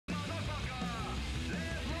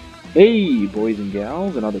Hey, boys and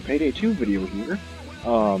gals, another Payday 2 video here.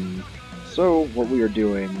 So what we are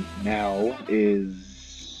doing now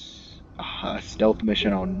is a stealth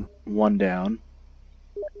mission on one down.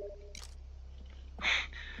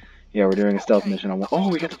 Yeah, we're doing a stealth mission on one. Oh,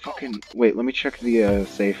 we got the fucking. Wait, let me check the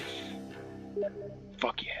safe.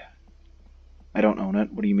 Fuck yeah. I don't own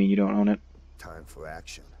it. What do you mean you don't own it? Time for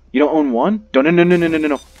action. You don't own one? Don't. No, no, no, no, no, no,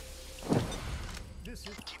 no.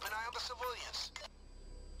 Keep an eye on the civilians.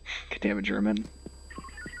 God damn it, German.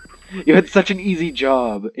 You had such an easy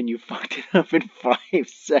job, and you fucked it up in 5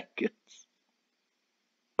 seconds.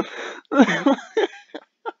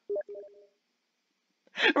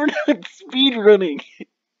 We're not speedrunning.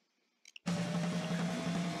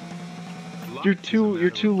 You're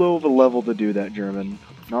too low of a level to do that, German.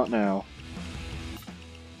 Not now.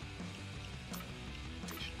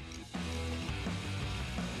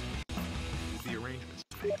 The arrangements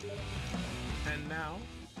made. And now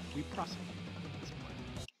we prosecute this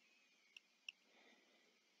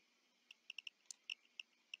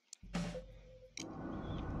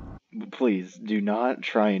plan. Please do not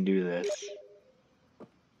try and do this.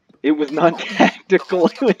 It was not tactical.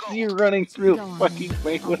 It was you running through a fucking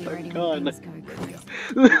thing with a gun.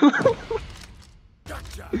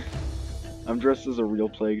 I'm dressed as a real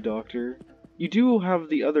plague doctor. You do have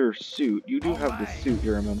the other suit. You do have the suit,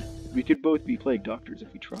 German. We could both be plague doctors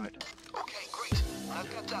if we tried. Okay, great.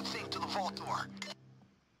 I've got that thing to the vault door.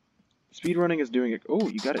 Speedrunning is doing it. Oh,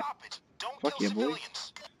 you got it. Stop it. Don't Fuck kill yeah, boy.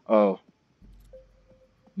 civilians. Oh.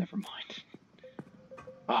 Never mind.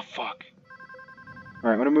 Oh, fuck.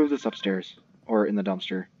 Alright, I'm gonna move this upstairs. Or in the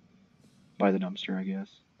dumpster. By the dumpster, I guess.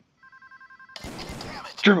 Damn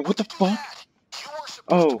it. German, what the fuck?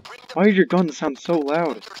 Oh, why did your gun sound so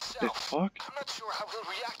loud? The fuck? I'm not sure how he'll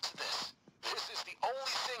react to this. This is the only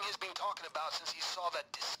thing he's been talking about since he saw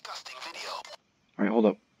that disgusting video. Alright, hold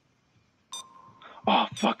up. Oh,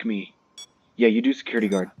 fuck me. Yeah, you do security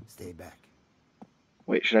guard. Stay back.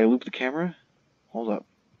 Wait, should I loop the camera? Hold up.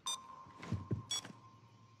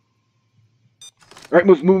 Alright,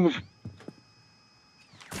 move, move, move.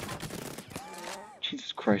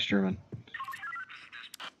 Jesus Christ, German.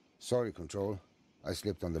 Sorry, Control. I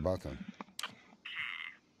slipped on the button.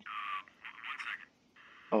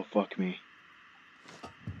 Oh, fuck me.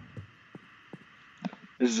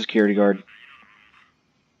 This is a security guard.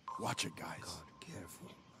 Watch it, guys. Careful.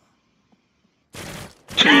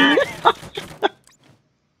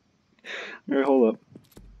 Alright, hold up.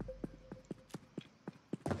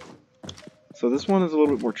 So this one is a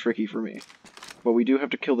little bit more tricky for me. But we do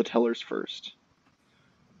have to kill the tellers first.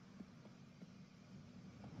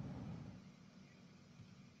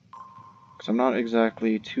 Because I'm not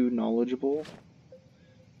exactly too knowledgeable.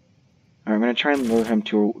 Alright, I'm gonna try and lure him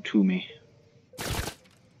to me.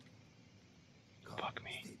 Fuck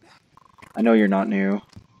me. I know you're not new,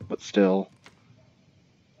 but still.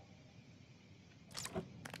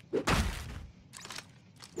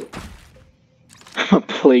 I'm a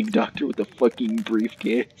plague doctor with a fucking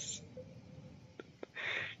briefcase.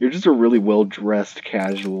 You're just a really well-dressed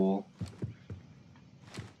casual.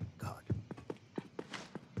 God.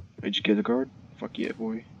 Did you get the guard? Fuck yeah,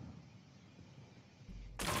 boy.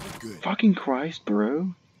 Good. Fucking Christ,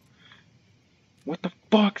 bro. What the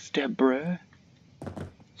fuck, step bro?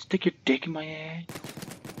 Stick your dick in my ass. What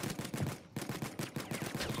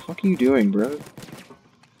the fuck are you doing, bro?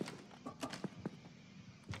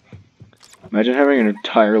 Imagine having an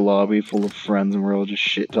entire lobby full of friends and we're all just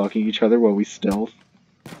shit-talking each other while we stealth.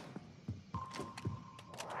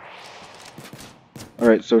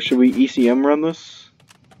 Alright, so should we ECM run this?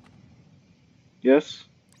 Yes?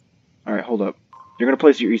 Alright, hold up. You're gonna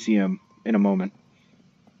place your ECM in a moment.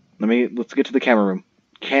 Let's get to the camera room.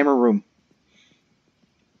 Camera room.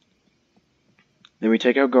 Then we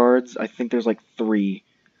take out guards. I think there's like 3.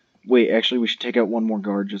 Wait, actually we should take out one more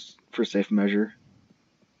guard just for safe measure.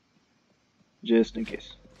 Just in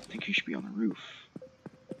case. I think he should be on the roof.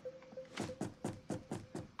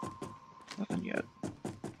 Nothing yet.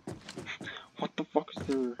 What the fuck is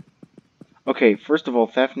there? Okay, first of all,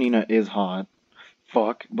 Theft Nina is hot.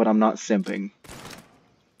 Fuck, but I'm not simping.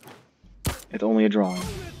 It's only a drawing.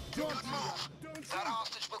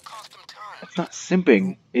 It's not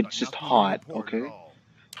simping, it's just hot, okay?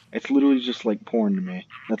 It's literally just like porn to me.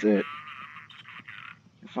 That's it.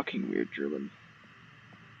 You're fucking weird, German.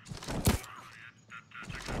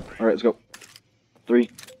 Alright, let's go. 3.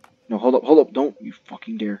 No, hold up, don't you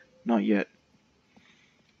fucking dare. Not yet.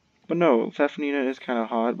 But no, Theft Nina is kind of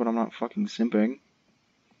hot, but I'm not fucking simping.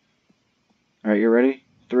 Alright, you ready?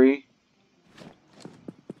 3,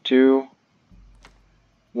 2,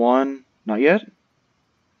 1. Not yet?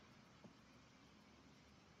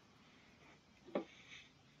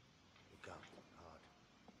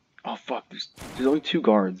 Oh fuck, there's only 2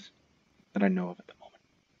 guards that I know of at the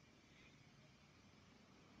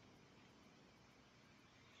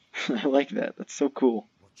moment. I like that. That's so cool.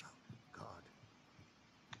 Watch out, God.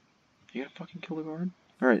 You gotta fucking kill the guard?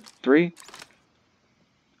 Alright, 3.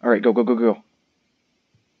 Alright, go, go, go, go.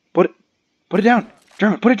 Put it down!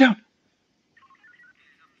 German, put it down!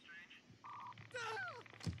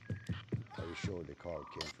 Are you sure the call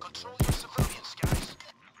came from Control here? your civilians, guys.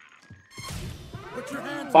 Put your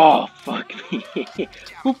hands Oh, fuck me.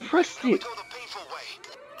 Who pressed Now we it? go the painful way.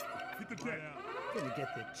 Gonna get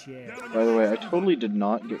the chair. By the way, I totally did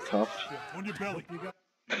not get cuffed. On your belly.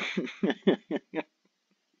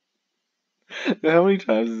 How many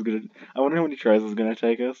times is it gonna... I wonder how many tries it's gonna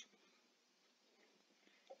take us.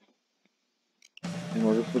 In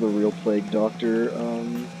order for the real plague doctor,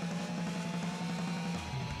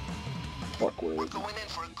 fuck, where We're is it? going in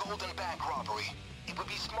for a golden bank robbery. It would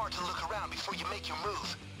be smart to look around before you make your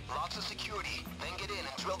move. Lots of security, then get in and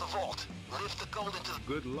drill the vault. Lift the gold into the...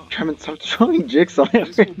 Good luck. German, stop throwing jicks on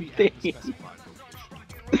This will be at the everything. specified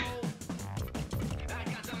location.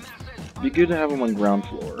 Be good to have them on ground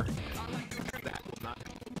floor. That will not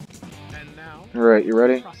happen. And now, Alright, you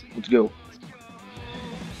ready? Let's go.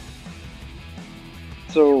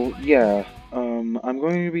 So, yeah, I'm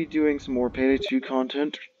going to be doing some more Payday 2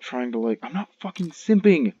 content, trying to, like, I'm not fucking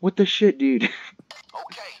simping! What the shit, dude? Okay,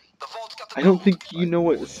 the vault's got the I don't gold. think you know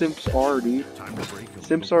what simps are, dude.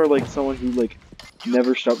 Simps are, like, someone who, like,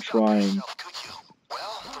 never stop trying. Yourself, could you?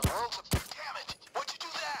 Well, the world's a... Damn it! Why'd you do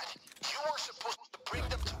that? You were supposed to bring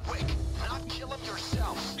them to Wick, not kill them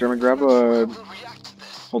yourself. German, grab a... We'll react to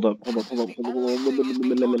this. Hold up. Hold up. Hold up.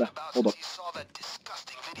 You saw that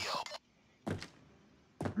disgusting video.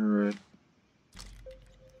 Alright.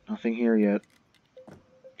 Nothing here yet. You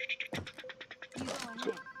go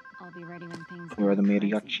ahead. I'll be ready when things Where are the get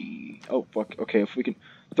crazy. mariachi? Oh, fuck. Okay, if we can...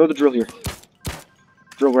 Throw the drill here.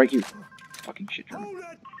 Drill right here. Fucking shit, German.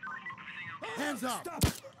 Hands up!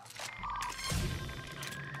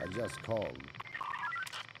 I just called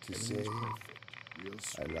to say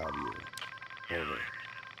I love you. Over.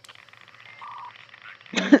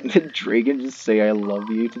 Did Dragon just say I love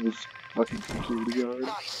you to this fucking security guard?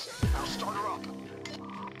 Nice. Now start her up.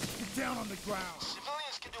 Get down on the ground.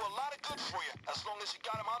 Civilians can do a lot of good for you as long as you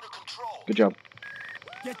got them under control. Good job.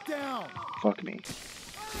 Get down. Fuck me.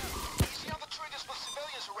 Easy on the triggers with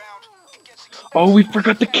civilians around. It gets expensive. Oh, we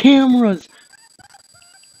forgot the cameras!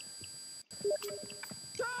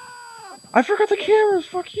 I forgot the cameras!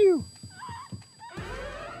 Fuck you!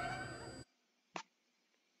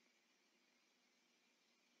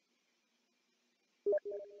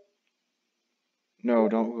 No,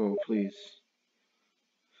 don't go, please.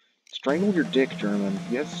 Strangle your dick, German.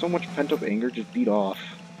 You have so much pent-up anger, just beat off.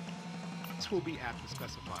 this will be at the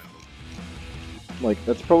specified location. Like,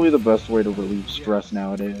 that's probably the best way to relieve stress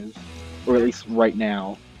nowadays. Or at least right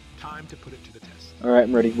now. Time to put it to the test. Alright,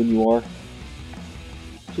 I'm ready when you are.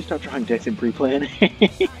 Please stop drawing dicks in pre-plan.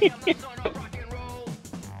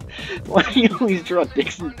 Why do you always draw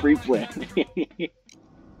dicks in pre-plan?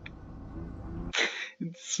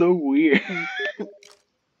 It's so weird.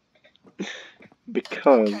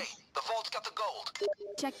 Because Okay, the vault's got the gold.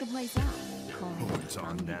 Check the place out. Call me. It's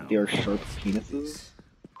on now. they are sharp penises.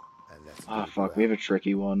 And let's Ah, go fuck, we have a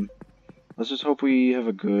tricky one. Let's just hope we have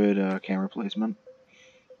a good camera placement.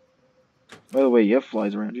 By the way, you have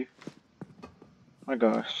flies around you. My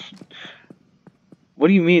gosh. What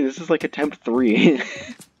do you mean? This is like attempt 3.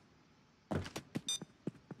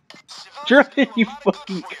 Civilians German, can do a you lot of good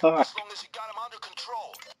fucking for you cock. as long as you got them under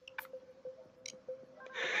control.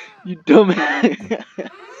 You dumbass.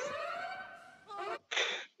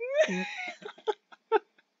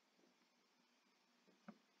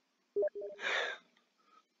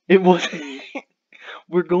 It wasn't.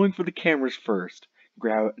 We're going for the cameras first.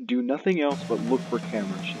 Do nothing else but look for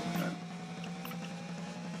camera shit.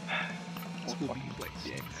 This will be placed.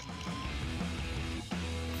 Dicks.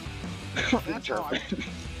 German.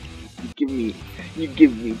 You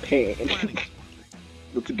give me pain.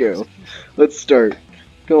 Let's go. Let's start.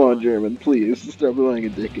 Come on, German, please. Stop blowing a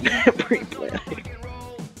dick in pre-planning.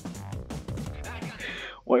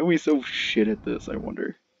 Why are we so shit at this, I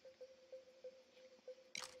wonder?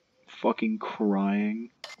 Fucking crying.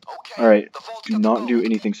 Okay, Alright, the vault's do got the not gold. do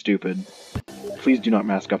anything stupid. Please do not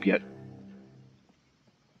mask up yet.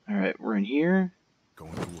 Alright, we're in here.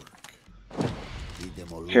 Going to work. Lead them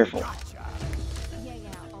all Careful. over. Yeah,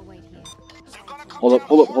 I'll wait here. They're gonna come Hold up, down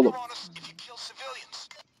hold up, harder hold up. on us if you kill civilians.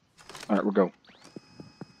 Alright, we'll go.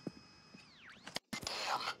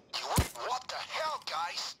 Damn, you weren't... What the hell,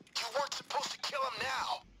 guys? You weren't supposed to kill them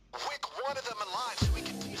now. Wick wanted them alive so we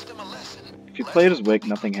could teach them a lesson. If you play it as Wick,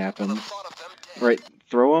 nothing happens. Right,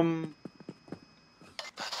 throw him.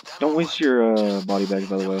 Don't waste your body bags,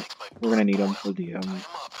 by the way. We're gonna need them for the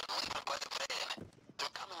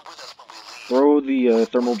Throw the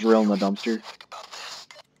thermal drill in the dumpster.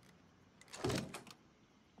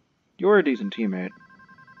 You're a decent teammate.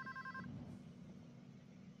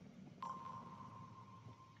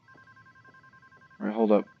 Alright,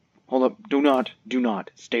 hold up. Hold up. Do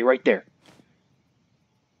not. Stay right there.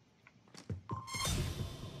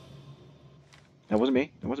 That wasn't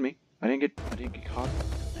me. I didn't get caught.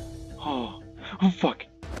 Oh fuck.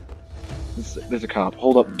 There's a cop.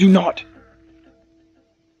 Hold up. Do not.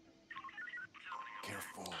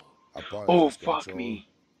 Careful. Oh fuck me.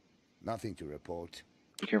 Nothing to report.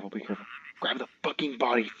 Be careful. Grab the fucking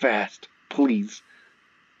body fast, please.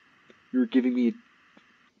 You're giving me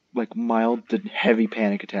like mild to heavy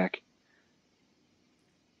panic attack.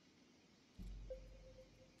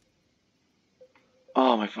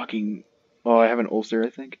 Oh my fucking. Oh, I have an ulcer, I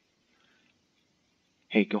think.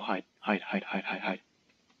 Hey, go hide. Hide.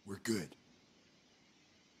 We're good.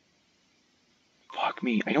 Fuck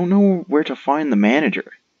me. I don't know where to find the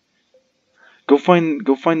manager. Go find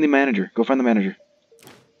the manager. Go find the manager.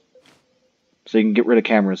 So you can get rid of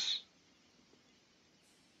cameras.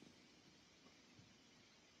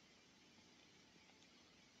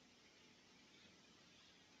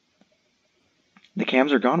 The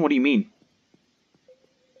cams are gone? What do you mean?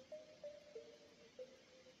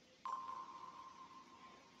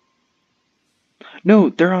 No,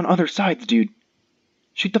 they're on other sides, dude.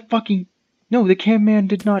 Shoot the fucking... No, the cam man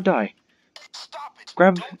did not die. Stop it.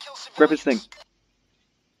 Grab Don't kill his thing. civilians.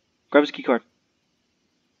 Grab his keycard.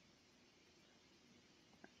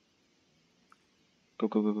 Go.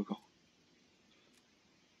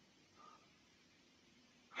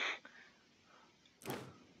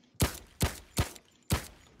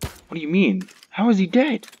 What do you mean? How is he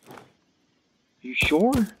dead? Are you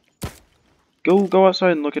sure? Go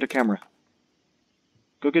outside and look at a camera.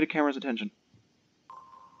 Go get a camera's attention.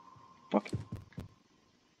 Fuck.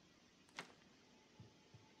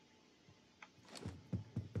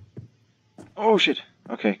 Oh shit.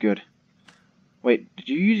 Okay, good. Wait, did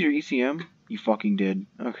you use your ECM? You fucking did.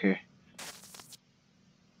 Okay.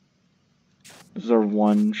 This is our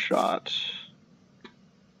one shot.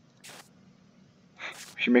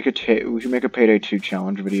 We should make a Payday 2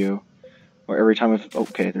 challenge video. Where every time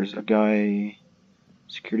okay, there's a guy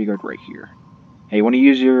security guard right here. Hey, wanna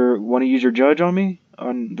use your judge on me?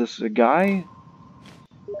 On this guy?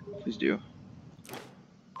 Please do.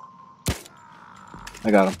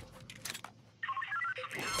 I got him.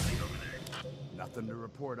 Nothing to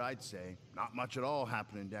report, I'd say. Not much at all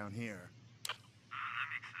happening down here.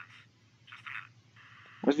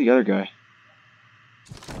 Where's the other guy?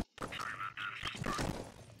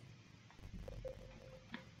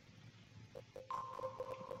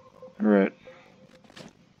 Alright.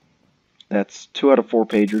 That's 2 out of 4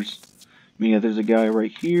 pagers. Meaning that there's a guy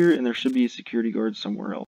right here, and there should be a security guard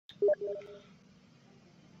somewhere else.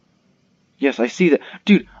 Yes, I see that.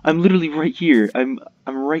 Dude, I'm literally right here. I'm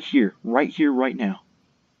right here. Right now.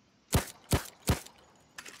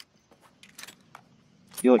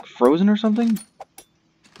 You like frozen or something?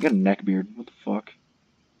 You got a neck beard. What the fuck?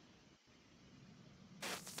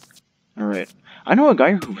 Alright. I know a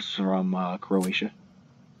guy who's from Croatia.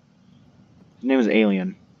 His name is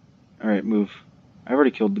Alien. Alright, move. I already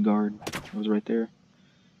killed the guard. I was right there.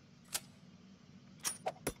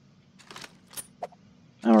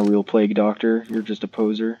 I'm a real plague doctor. You're just a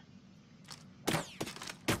poser.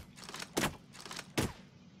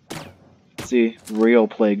 See, real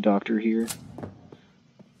plague doctor here.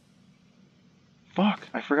 Fuck,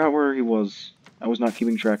 I forgot where he was. I was not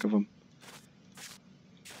keeping track of him.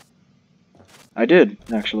 I did,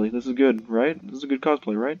 actually. This is good, right? This is a good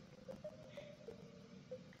cosplay, right?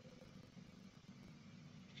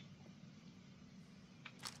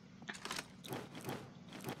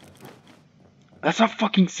 That's not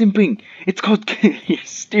fucking simping! It's called... You're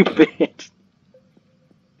stupid!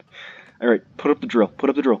 Alright, put up the drill. Start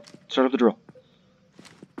up the drill.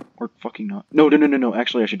 Or fucking not. No.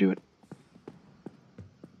 Actually, I should do it.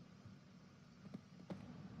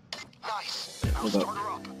 Nice. Now Hold start up. her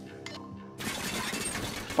up.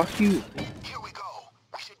 Fuck you. Here we go.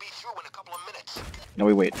 We should be through in a couple of minutes. No,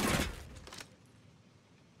 wait.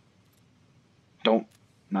 Don't.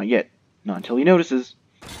 Not yet. Not until he notices.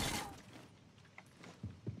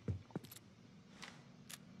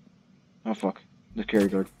 Oh fuck. The carry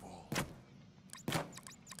guard.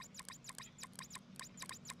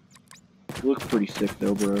 You look pretty sick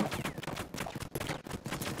though, bro.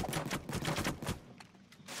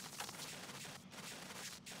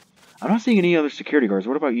 I'm not seeing any other security guards.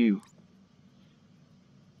 What about you?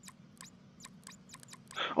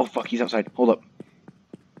 Oh fuck, he's outside. Hold up.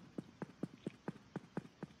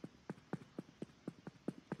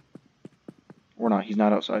 Or not, he's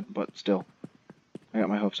not outside, but still. I got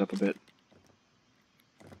my hopes up a bit.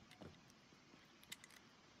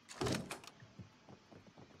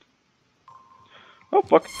 Oh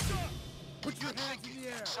fuck. Put your hands in the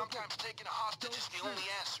air. Sometimes taking a hostage is the only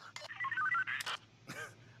answer.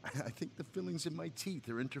 I think the fillings in my teeth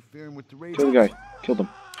are interfering with the radar. Kill the guy. Killed him.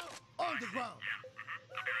 On the ground.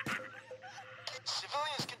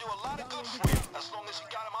 Civilians can do a lot of good for you as long as you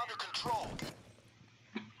got them under control.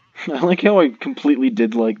 I like how I completely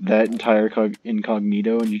did like that entire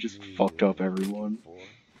incognito and you just fucked up everyone.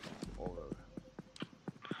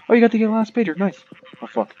 Oh, you got the last pager. Nice. Oh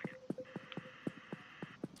fuck.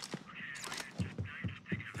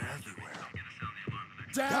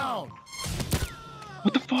 Down.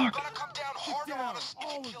 What the fuck? Gonna come down harder on us if you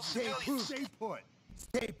All kill of you. civilians. Stay put.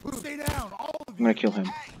 Stay put. Stay down. All of I'm you. gonna kill him.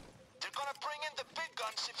 Hey, they're gonna bring in the big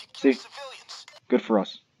guns if you kill See? civilians. Good for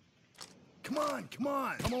us. Come on. Come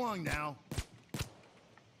on. Come along now.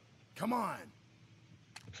 Come on.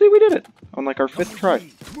 See, we did it on like our Come 5th with try.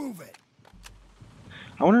 me. Move it.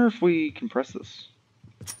 I wonder if we can press this.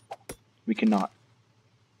 We cannot.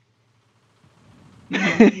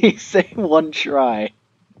 He said 1 try.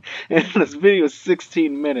 And this video is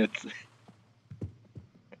 16 minutes.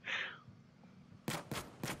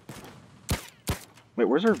 Wait,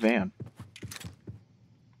 where's our van?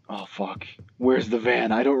 Oh fuck. Where's the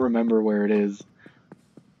van? I don't remember where it is.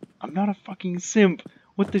 I'm not a fucking simp.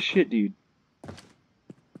 What the shit, dude?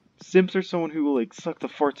 Simps are someone who will like suck the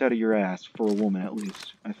farts out of your ass, for a woman at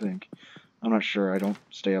least, I think. I'm not sure, I don't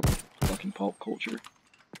stay up with fucking pulp culture.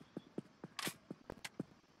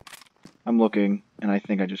 I'm looking, and I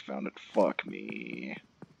think I just found it. Fuck me.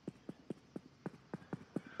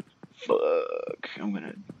 Fuck. I'm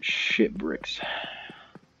gonna shit bricks.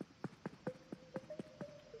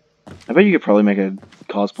 I bet you could probably make a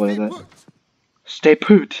cosplay of that. Stay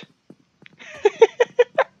put!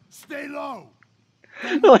 Stay low.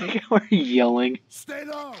 Like, we're yelling. Stay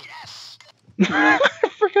low. I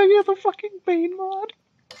forgot you have the fucking Bane mod.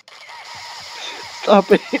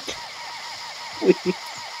 Stop it. Please.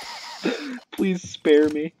 Please spare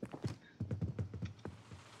me.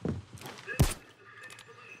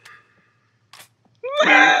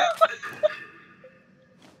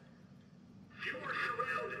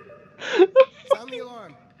 Sound the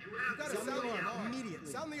alarm. You gotta sound the alarm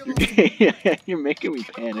immediately. Sound the alarm. Yeah, you're making me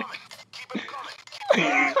panic. Keep him coming.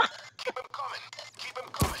 Keep him coming. Keep him coming. Keep him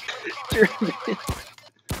coming. German.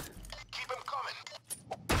 Keep him coming.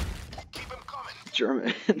 Keep him coming.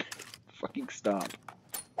 German. Fucking stop.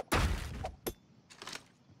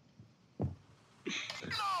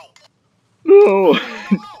 No!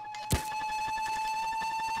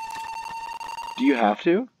 Do you have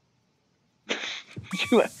to?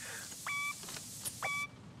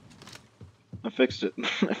 I fixed it.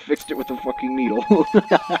 I fixed it with a fucking needle.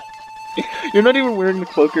 You're not even wearing the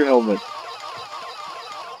cloak or helmet.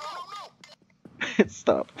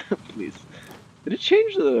 Stop, please. Did it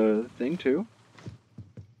change the thing too?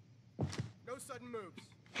 No sudden moves.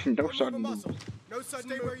 No Don't move a sudden muscle. moves. No sudden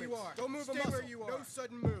Stay where you are. Don't move a muscle. Where you are. No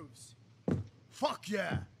sudden moves. Fuck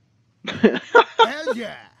yeah. Hell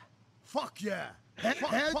yeah. Fuck yeah. Hell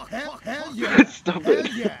yeah. Stop Hell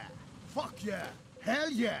it. yeah. Fuck yeah. Hell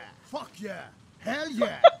yeah. Fuck yeah. Hell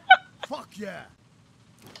yeah. Fuck yeah.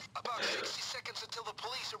 About 60 seconds until the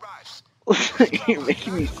police arrives. You're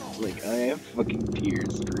making me like I have fucking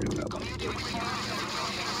tears streaming up.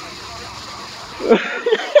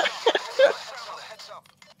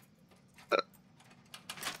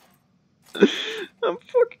 I'm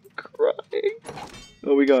fucking crying.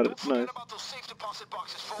 Oh, we got it. Nice.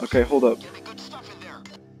 Okay, hold up.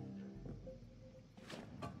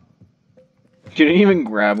 You didn't even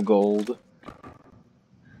grab gold.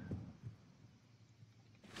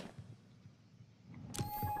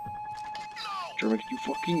 German, can you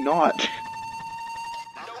fucking not?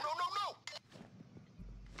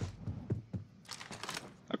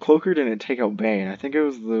 A cloaker didn't take out Bane. I think it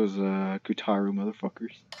was those Kutaru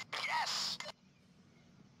motherfuckers.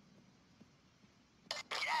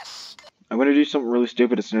 I'm gonna do something really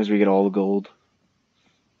stupid as soon as we get all the gold.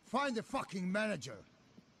 Find the fucking manager.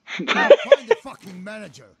 Find the fucking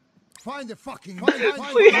manager. Find the fucking manager.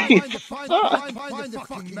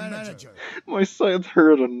 My side's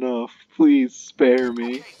hurt enough. Please spare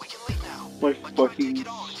me. My fucking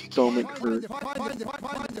stomach hurts. Find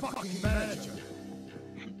the fucking manager.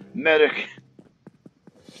 Medic.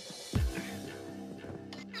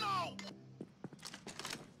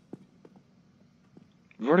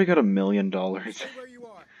 We've already got $1 million. Stay where you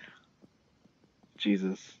are.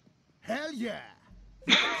 Jesus. Hell yeah.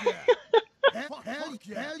 Fuck yeah. Hell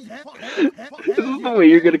yeah. Hell yeah. This is the way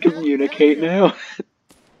you're gonna communicate now. Hey,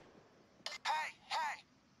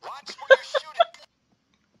 watch where you're shooting.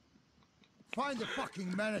 Find the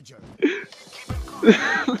fucking manager.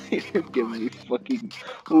 You're giving me fucking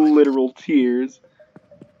literal tears.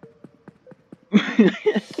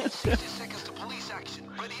 60 seconds to police action.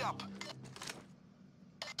 Ready up.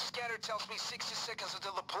 Scatter tells me 60 seconds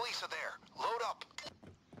until the police are there. Load up.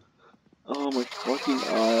 Oh my fucking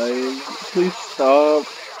eyes. Please stop.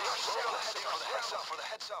 For the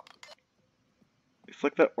heads up. It's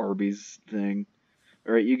like that Arby's thing.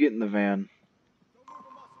 Alright, you get in the van.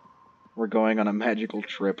 We're going on a magical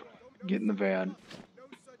trip. Get in the van.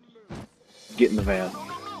 Get in the van.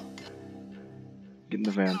 Get in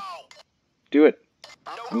the van. Do it.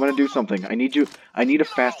 I'm gonna do something. I need a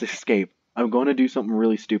fast escape. I'm going to do something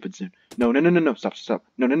really stupid soon. No. Stop.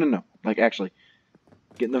 No. Like, actually.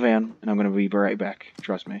 Get in the van, and I'm gonna be right back.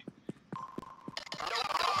 Trust me.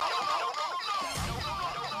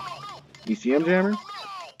 You see him, Jammer?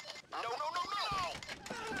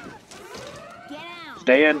 Get out.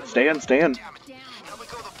 Stay in. Down. Now we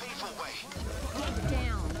go the painful way. Get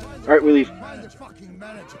down. Alright, we leave. Find the fucking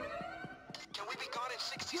manager. Can we be gone in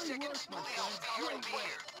 60 seconds? Police will be here and be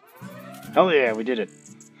here. Hell yeah, we did it.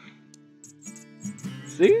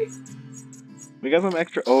 See? We got some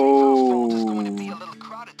extra. It's going to be a Oh. little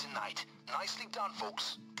crowded tonight. Nicely done,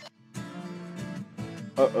 folks.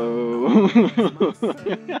 Uh-oh.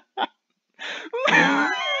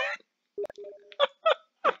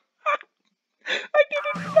 I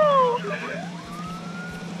didn't know.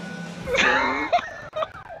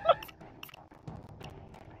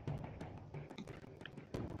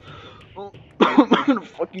 I'm gonna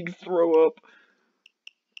fucking throw up.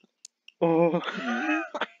 Oh.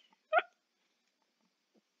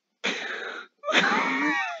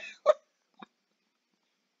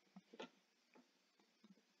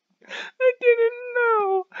 I didn't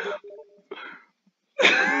know.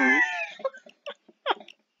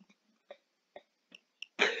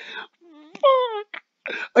 Fuck.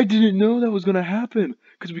 I didn't know that was gonna happen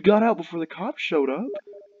because we got out before the cops showed up.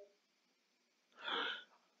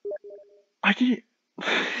 I didn't.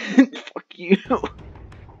 Fuck you.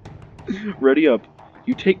 Ready up.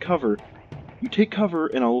 You take cover. You take cover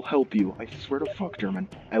and I'll help you. I swear to fuck, German.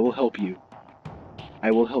 I will help you. I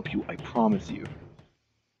will help you. I promise you.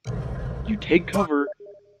 You take cover.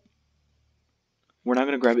 We're not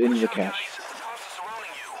gonna grab any of the cash.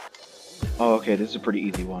 Oh, okay. This is a pretty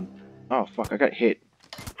easy one. Oh, fuck. I got hit.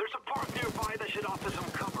 There's a park nearby that should offer some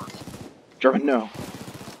cover. German, no.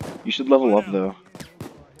 You should level up, though.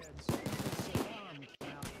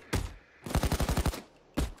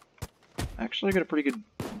 Actually, I got a pretty good,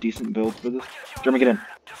 decent build for this. German, get in.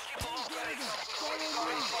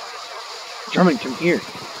 German, come here.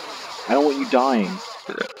 I don't want you dying.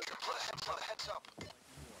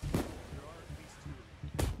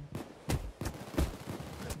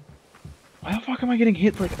 Why the fuck am I getting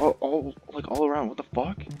hit like all around? What the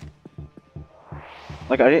fuck?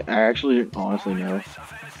 Like I actually didn't honestly know.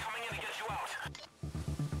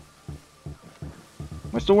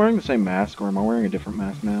 Am I still wearing the same mask, or am I wearing a different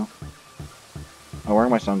mask now? I'm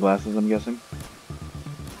wearing my sunglasses, I'm guessing.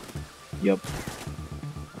 Yep.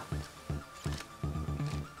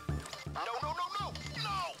 No.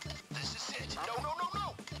 This is it.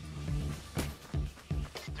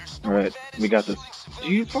 No. Alright, we got this.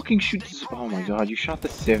 Did you fucking shoot this? Oh my god, you shot the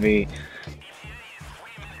civvy.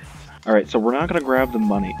 Alright, so we're not gonna grab the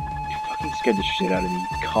money. You fucking scared the shit out of me,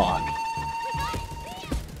 you cock.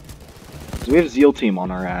 So we have Zeal Team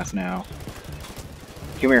on our ass now.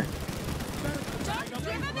 Come here.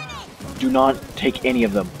 Do not take any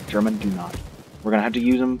of them. German, do not. We're gonna have to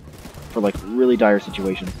use them for like really dire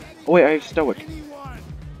situations. Oh wait, I have Stoic.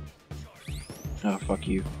 Oh, fuck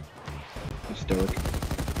you. I have Stoic.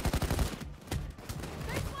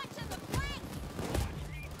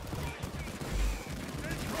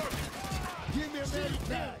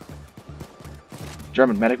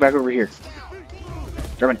 German, medic back over here.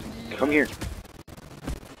 German, come here.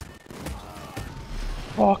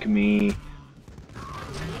 Fuck me.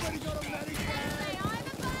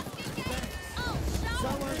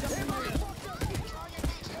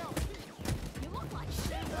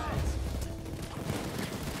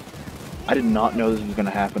 I did not know this was gonna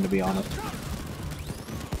happen, to be honest.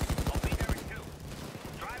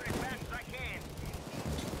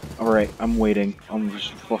 Alright, I'm waiting. I'm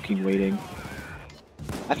just fucking waiting.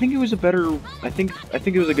 I think it was a better... I think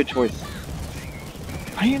it was a good choice.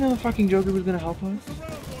 I didn't know the fucking Joker was gonna help us.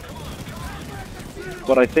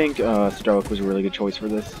 But I think Stoic was a really good choice for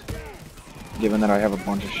this, given that I have a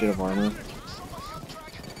bunch of shit of armor.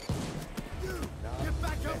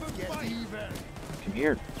 Come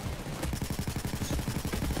here.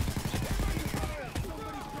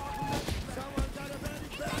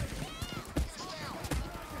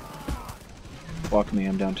 Fuck me,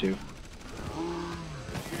 I'm down 2.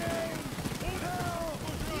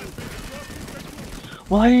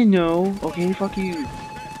 Well, I didn't know. Okay, fuck you.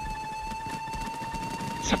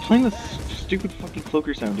 Stop playing this stupid fucking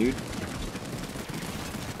cloaker sound, dude.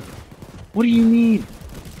 What do you mean?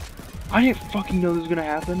 I didn't fucking know this was gonna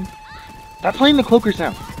happen. Stop playing the cloaker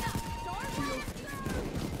sound.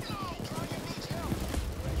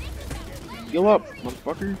 Heal up,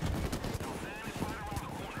 motherfucker.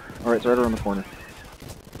 Alright, it's right around the corner.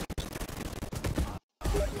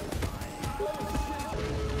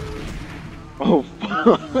 Oh,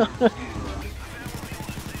 fuck.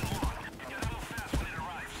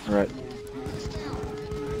 Alright.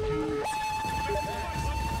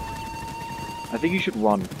 I think you should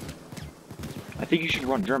run. I think you should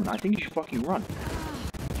run, German. I think you should fucking run.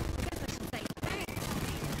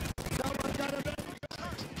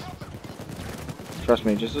 Trust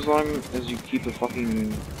me, just as long as you keep the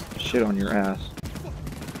fucking shit on your ass.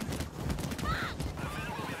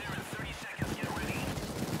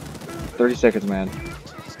 "30 seconds, man."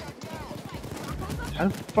 How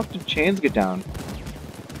the fuck did Chans get down?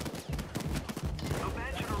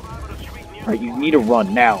 Alright, you need to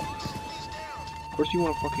run now. Of course you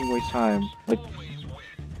want to fucking waste time. Like...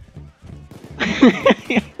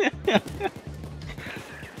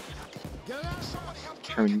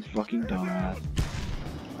 Turn, you fucking dumbass.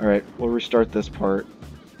 Alright, we'll restart this part.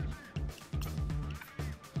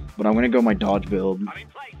 But I'm gonna go my dodge build.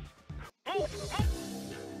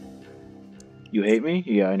 You hate me?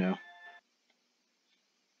 Yeah, I know.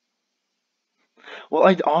 Well,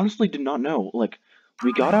 I honestly did not know. Like,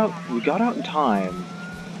 we got out in time,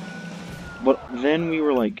 but then we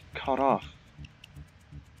were like cut off.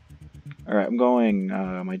 All right, I'm going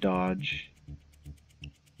my dodge.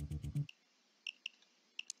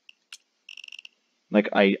 Like,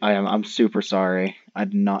 I'm super sorry. I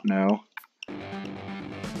did not know.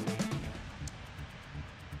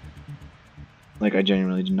 Like, I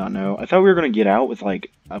genuinely did not know. I thought we were gonna get out with like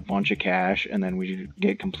a bunch of cash, and then we'd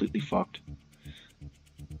get completely fucked.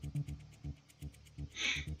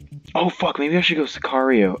 Oh fuck, maybe I should go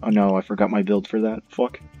Sicario. Oh no, I forgot my build for that.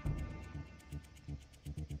 Fuck.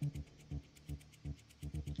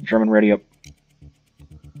 German, ready up.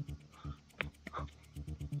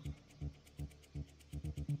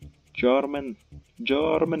 German.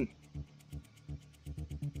 German.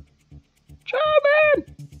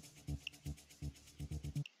 German!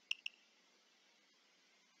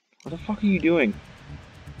 What the fuck are you doing?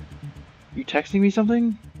 You texting me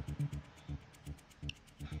something?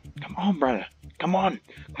 Come on, brother. Come on.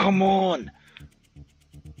 Come on.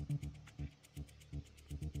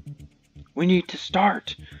 We need to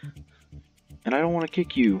start. And I don't want to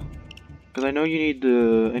kick you, because I know you need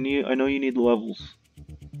the I know you need the levels.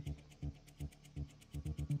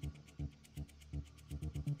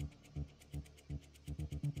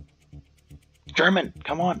 German,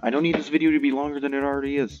 come on. I don't need this video to be longer than it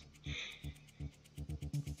already is.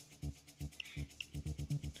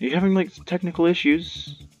 Are you having like technical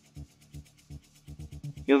issues?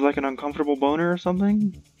 You have like an uncomfortable boner or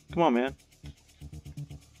something? Come on, man.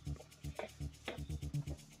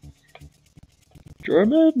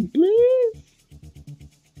 German, please.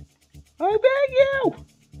 I beg you.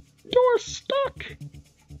 You're stuck.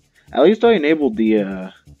 At least I enabled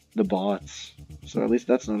the bots, so at least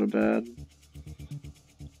that's not a bad.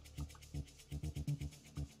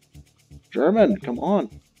 German, come on.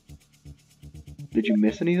 Did you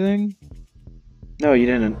miss anything? No, you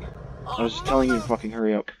didn't. I was just telling you to fucking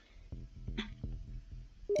hurry up.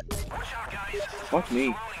 Fuck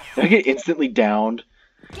me. Did I get instantly downed?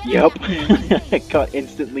 Yep. I got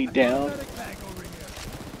instantly downed.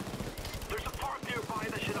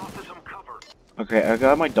 Okay, I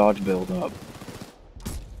got my dodge build up.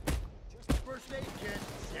 Just a first aid kit.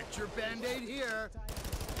 Get your band-aid here.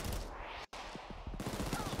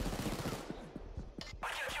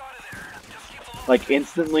 Like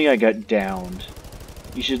instantly I got downed.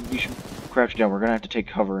 You should crouch down. We're gonna have to take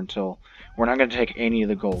cover until we're not gonna take any of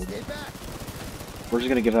the gold. We're just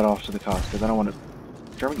gonna give that off to the cost because I don't want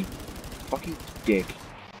to. German, you fucking dick.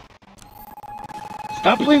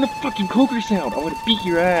 Stop playing the fucking cloaker sound. I'm gonna beat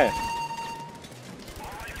your ass.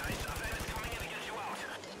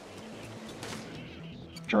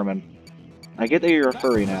 German. I get that you're a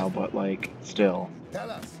furry now, but like, still.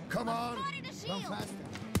 Dallas, come on. Run faster.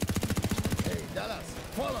 Hey, Dallas.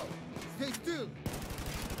 Follow. Stay still.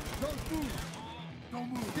 Don't move. Don't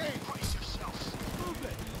move. Stay. Brace yourselves. Move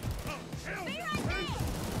it.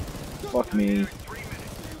 Fuck me.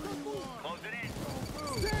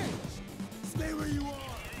 Stay. Stay where you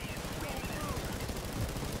are.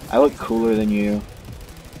 I look cooler than you.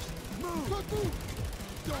 Move. Don't move.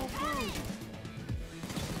 Don't move.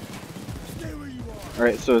 Stay where you are.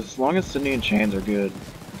 Alright, so as long as Sydney and Chains are good,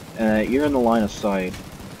 you're in the line of sight.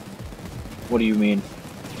 What do you mean?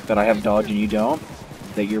 That I have dodge and you don't?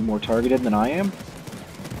 That you're more targeted than I am?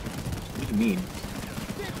 What do you mean?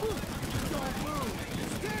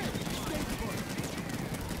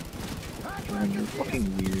 Man, you're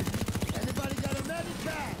fucking weird. Anybody got a medic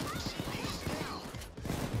bag?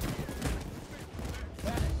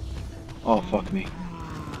 Oh, fuck me.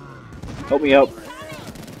 Help me out.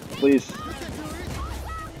 Please.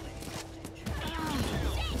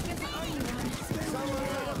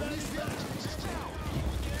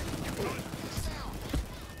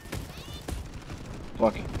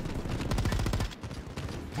 Fuck.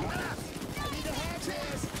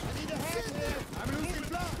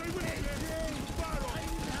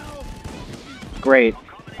 Great.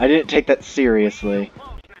 I didn't take that seriously.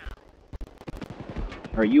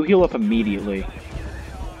 Alright, you heal up immediately.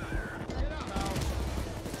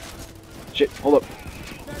 Shit, hold up.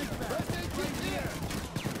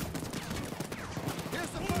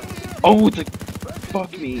 Oh, it's a...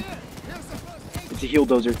 Fuck me. It's a heal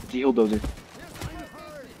dozer. It's a heal dozer.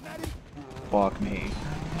 Fuck me.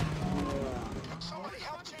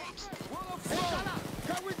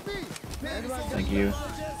 Thank you.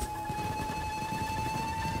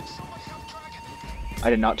 I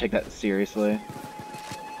did not take that seriously.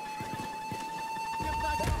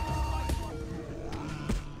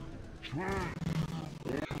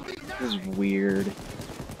 This is weird.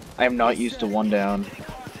 I am not used to one down.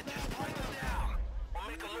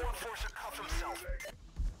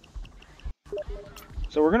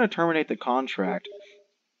 So we're gonna terminate the contract.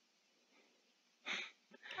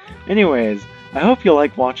 Anyways, I hope you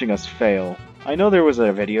like watching us fail. I know there was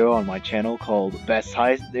a video on my channel called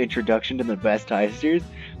Introduction to the Best Heisters,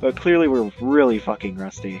 but clearly we're really fucking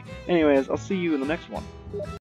rusty. Anyways, I'll see you in the next one.